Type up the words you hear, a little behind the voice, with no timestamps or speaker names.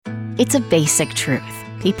It's a basic truth.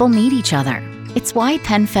 People need each other. It's why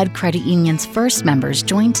PenFed Credit Union's first members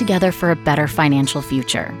joined together for a better financial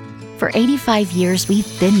future. For 85 years,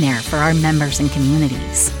 we've been there for our members and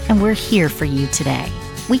communities, and we're here for you today.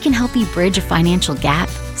 We can help you bridge a financial gap,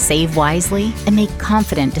 save wisely, and make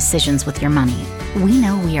confident decisions with your money. We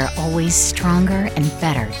know we are always stronger and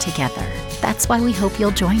better together. That's why we hope you'll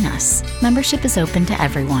join us. Membership is open to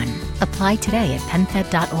everyone. Apply today at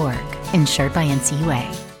penfed.org. Insured by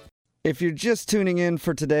NCUA. If you're just tuning in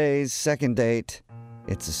for today's second date,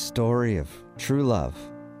 it's a story of true love.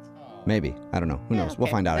 Maybe. I don't know. Who knows? We'll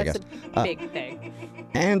find out, I guess. That's a big thing.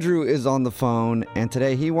 Andrew is on the phone, and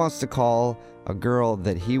today he wants to call a girl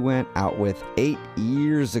that he went out with 8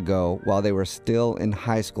 years ago while they were still in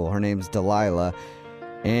high school. Her name's Delilah,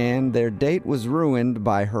 and their date was ruined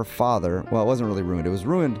by her father. Well, it wasn't really ruined. It was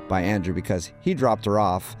ruined by Andrew because he dropped her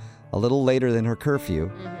off a little later than her curfew.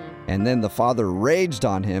 Mm-hmm. And then the father raged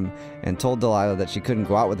on him and told Delilah that she couldn't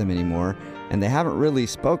go out with him anymore. And they haven't really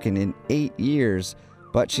spoken in 8 years,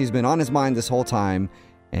 but she's been on his mind this whole time,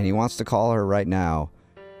 and he wants to call her right now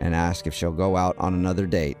and ask if she'll go out on another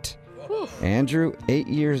date. Andrew, 8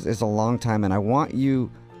 years is a long time, and I want you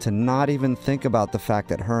to not even think about the fact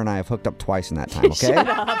that her and I have hooked up twice in that time, okay? Shut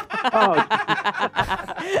up.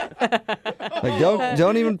 Like,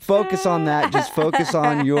 don't even focus on that. Just focus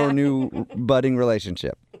on your new budding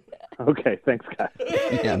relationship. Okay, thanks, guys.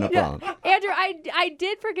 Yeah, no problem. Andrew, I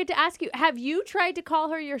did forget to ask you, have you tried to call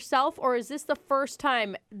her yourself, or is this the first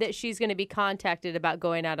time that she's going to be contacted about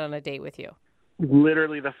going out on a date with you?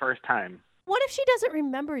 Literally the first time. What if she doesn't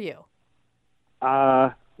remember you?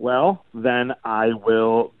 Well, then I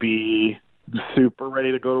will be super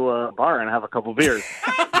ready to go to a bar and have a couple beers.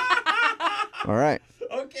 All right.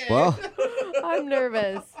 Okay. Well, I'm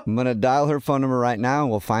nervous. I'm going to dial her phone number right now,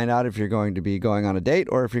 and we'll find out if you're going to be going on a date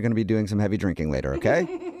or if you're going to be doing some heavy drinking later, okay?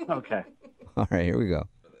 Okay. All right, here we go.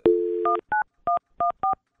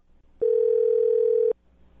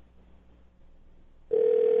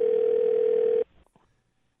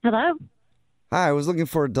 Hello, Hi, I was looking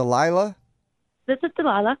for Delilah. this is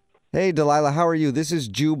Delilah. Hey, Delilah, how are you? This is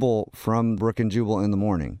Jubal from Brook and Jubal in the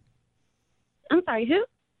Morning. I'm sorry, who?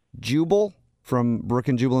 Jubal from Brook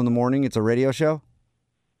and Jubal in the Morning. It's a radio show.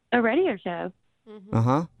 A radio show. Mm-hmm.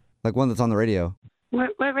 Uh-huh. Like one that's on the radio.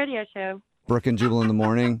 What radio show? Brook and Jubal in the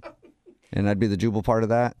Morning. And I'd be the Jubal part of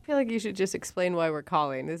that. I feel like you should just explain why we're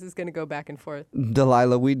calling. This is going to go back and forth.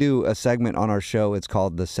 Delilah, we do a segment on our show. It's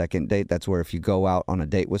called The Second Date. That's where if you go out on a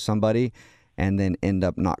date with somebody and then end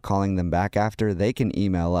up not calling them back after, they can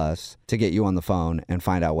email us to get you on the phone and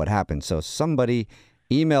find out what happened. So somebody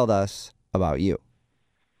emailed us about you.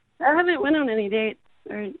 I haven't went on any dates.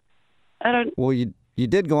 I don't. Well, you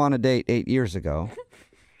did go on a date 8 years ago.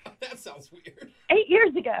 That sounds weird. 8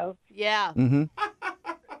 years ago. Yeah. Mm-hmm.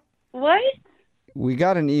 What? We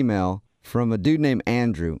got an email from a dude named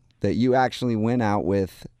Andrew that you actually went out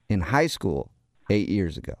with in high school 8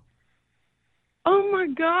 years ago. Oh my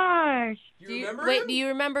gosh. You remember Wait, him? do you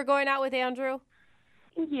remember going out with Andrew?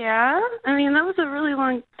 Yeah. I mean, that was a really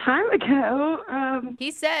long time ago.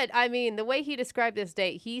 He said, I mean, the way he described this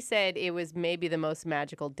date, he said it was maybe the most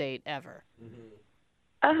magical date ever.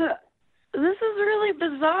 This is really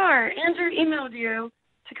bizarre. Andrew emailed you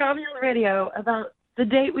to call me on the radio about the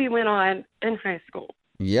date we went on in high school.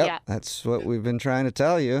 Yep, Yeah. That's what we've been trying to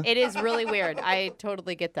tell you. It is really weird. I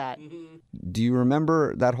totally get that. Do you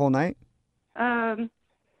remember that whole night?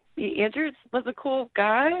 Andrew was a cool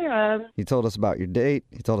guy. He told us about your date.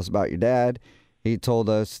 He told us about your dad. He told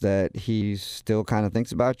us that he still kind of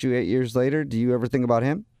thinks about you 8 years later. Do you ever think about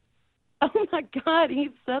him? Oh my God, he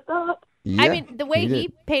said that? Yeah, I mean, the way he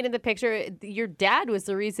did. painted the picture, your dad was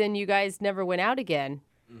the reason you guys never went out again.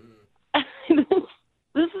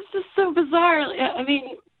 This is just so bizarre. I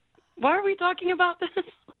mean, why are we talking about this?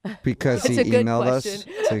 Because he That's a good emailed us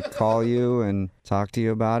question. to call you and talk to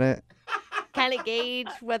you about it. Kind of gauge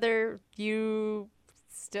whether you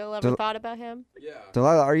still ever Del- thought about him. Yeah.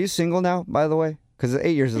 Delilah, are you single now, by the way? Because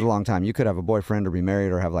 8 years is a long time. You could have a boyfriend or be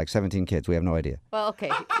married or have like 17 kids. We have no idea. Well,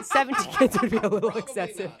 okay, 17 kids would be a little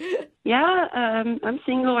excessive. Yeah, I'm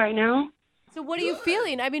single right now. So what are you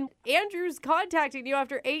feeling? I mean, Andrew's contacting you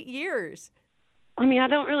after 8 years. I mean, I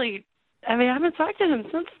haven't talked to him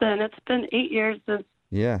since then. It's been 8 years since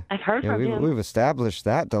Yeah. I've heard Yeah, from him. we've established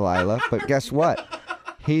that, Delilah. But guess what?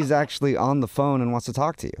 He's actually on the phone and wants to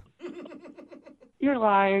talk to you. You're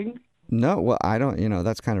lying. No, well, I don't,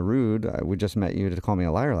 that's kind of rude. We just met you to call me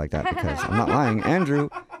a liar like that because I'm not lying. Andrew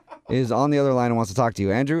is on the other line and wants to talk to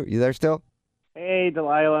you. Andrew, you there still? Hey,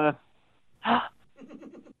 Delilah. Hi.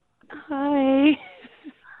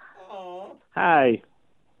 Hi.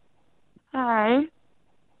 Hi.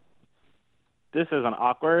 this isn't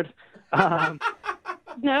awkward.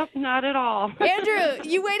 Nope, not at all. Andrew,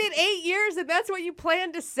 you waited 8 years and that's what you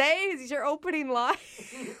planned to say? Is your opening line?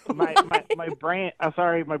 my brain. I'm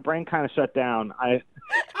sorry, my brain kind of shut down.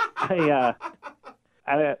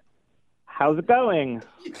 How's it going?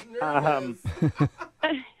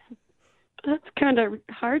 That's kind of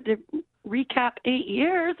hard to recap 8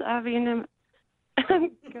 years. I mean,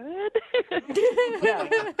 I'm good. Yeah.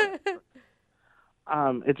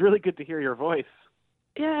 It's really good to hear your voice.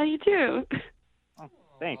 Yeah, you too. Oh,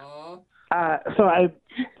 thanks.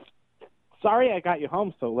 Sorry I got you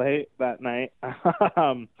home so late that night.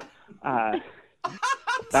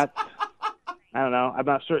 That's, I don't know. I'm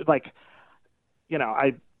not sure. Like,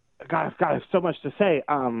 I've got so much to say.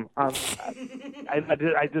 I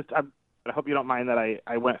hope you don't mind that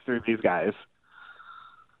I went through these guys.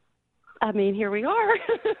 I mean, here we are.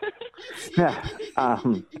 Yeah.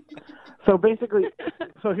 So basically,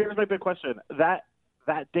 here's my big question. That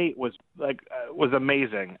date was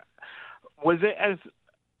amazing. Was it as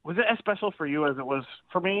special for you as it was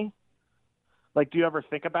for me? Like, do you ever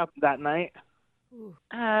think about that night?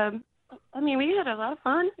 I mean, we had a lot of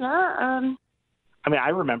fun. I mean, I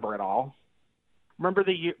remember it all. Remember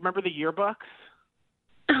the yearbooks?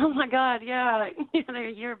 Oh my God, yeah. There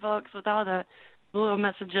are yearbooks with all the little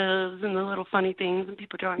messages and the little funny things and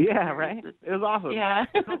people drawing. Yeah, right. It was awesome. Yeah.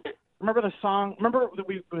 Remember the song? Remember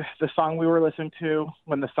the song we were listening to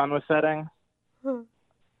when the sun was setting?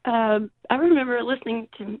 I remember listening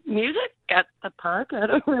to music at the park. I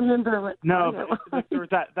don't remember what. No, but there was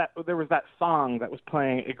that song that was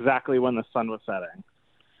playing exactly when the sun was setting.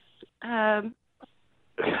 Can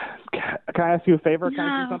I ask you a favor? No. Can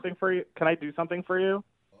I do something for you? Can I do something for you?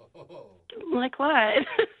 Like what?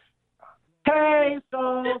 Hey,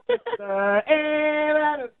 soul sister,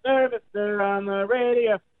 and servicer on the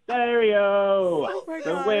radio stereo. Oh my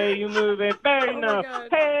The God. way you move it, very Oh my no. God.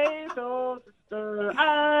 Hey, soul sister,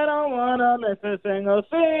 I don't wanna miss a single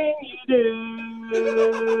thing you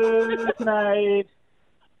do tonight.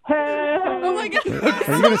 Hey. Oh my God.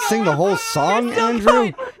 Are you going to sing the whole song, You're still Andrew?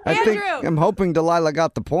 going. Andrew. I'm hoping Delilah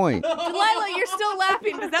got the point. Delilah, you're still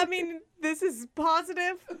laughing. Does that mean this is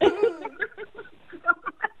positive?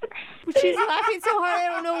 She's laughing so hard, I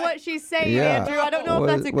don't know what she's saying, Yeah. Andrew. I don't know if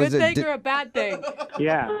that's a Was good it thing or a bad thing.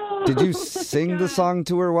 Yeah. Did you sing the song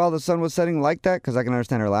to her while the sun was setting like that? Because I can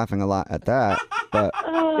understand her laughing a lot at that. But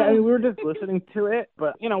Yeah, I mean, we were just listening to it,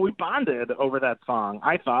 but, we bonded over that song.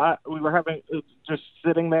 I thought we were just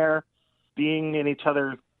sitting there being in each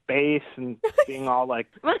other's face and being all, like,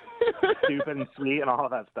 stupid and sweet and all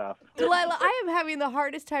of that stuff. Delilah, I am having the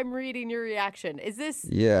hardest time reading your reaction. Is this,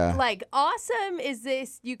 yeah. like, awesome? Is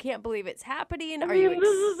this, you can't believe it's happening? I Are mean, you this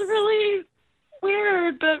is really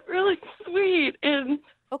weird, but really sweet. And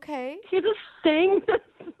okay? he just sang this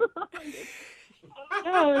song.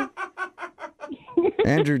 Yeah.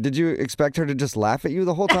 Andrew, did you expect her to just laugh at you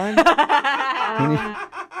the whole time? When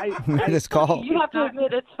you made this call? You have to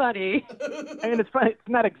admit it's funny. I mean, it's funny. It's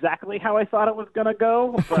not exactly how I thought it was going to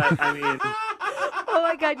go, but, I mean... Oh,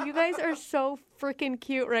 my God. You guys are so freaking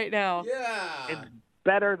cute right now. Yeah. It's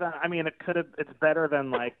better than, it's better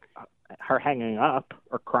than, like, her hanging up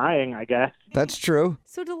or crying, I guess. That's true.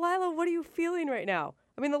 So, Delilah, what are you feeling right now?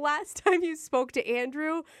 I mean, the last time you spoke to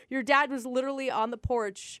Andrew, your dad was literally on the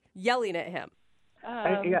porch yelling at him.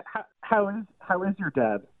 Yeah, how is your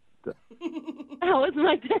dad? How is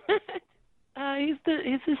my dad? He's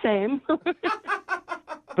the same.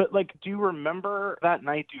 But, like, do you remember that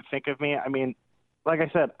night? Do you think of me? I mean, like I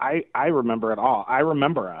said, I remember it all. I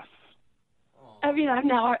remember us. I mean,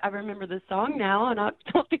 I remember the song now, and I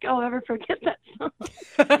don't think I'll ever forget that song.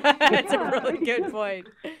 That's a really good point.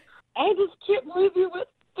 I just can't believe you went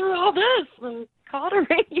through all this and called a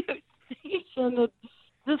radio station and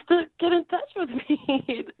just to get in touch with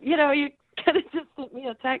me. You could have just sent me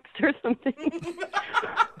a text or something.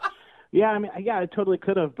 Yeah, I mean, I totally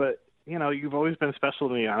could have, but, you've always been special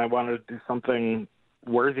to me, and I wanted to do something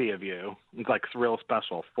worthy of you. It's, like, real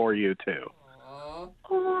special for you, too.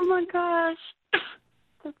 Oh, my gosh.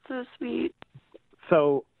 That's so sweet.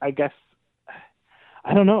 So, I guess,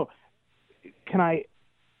 I don't know.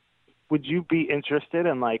 Would you be interested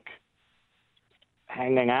in, like,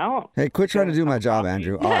 hanging out? Hey, quit trying to do my job,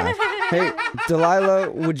 Andrew. I'll ask. Hey,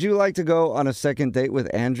 Delilah, would you like to go on a second date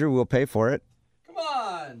with Andrew? We'll pay for it. Come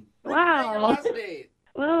on. Wow. Last date.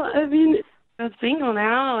 Well, I mean, I'm single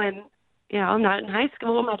now, and, I'm not in high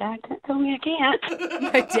school. My dad can't tell me I can't.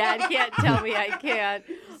 My dad can't tell me I can't.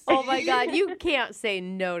 Oh, my God. You can't say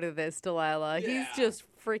no to this, Delilah. Yeah. He's just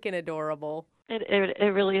freaking adorable.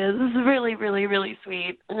 It really is. This is really, really, really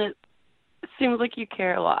sweet, and it seems like you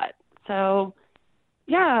care a lot. So,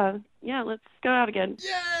 Yeah, let's go out again.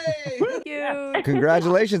 Yay! Cute.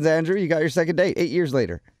 Congratulations, Andrew. You got your second date 8 years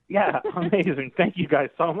later. Yeah, amazing. Thank you guys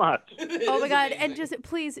so much. Oh my God! And just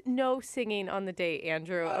please, no singing on the date,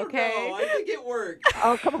 Andrew. Okay. No, I think it worked.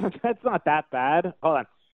 Oh, come on. That's not that bad. Hold on.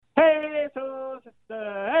 Hey, so sister,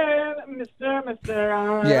 and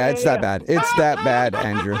Mr. Yeah, it's that bad. It's that bad,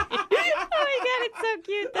 Andrew. Oh my God! It's so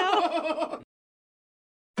cute though.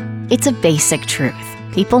 It's a basic truth.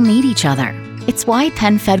 People need each other. It's why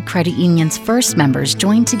PenFed Credit Union's first members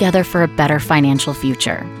joined together for a better financial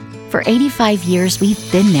future. For 85 years,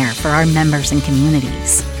 we've been there for our members and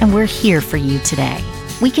communities, and we're here for you today.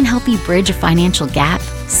 We can help you bridge a financial gap,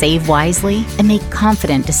 save wisely, and make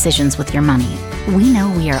confident decisions with your money. We know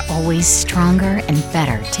we are always stronger and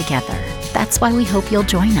better together. That's why we hope you'll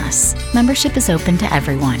join us. Membership is open to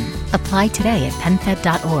everyone. Apply today at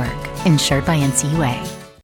penfed.org. Insured by NCUA.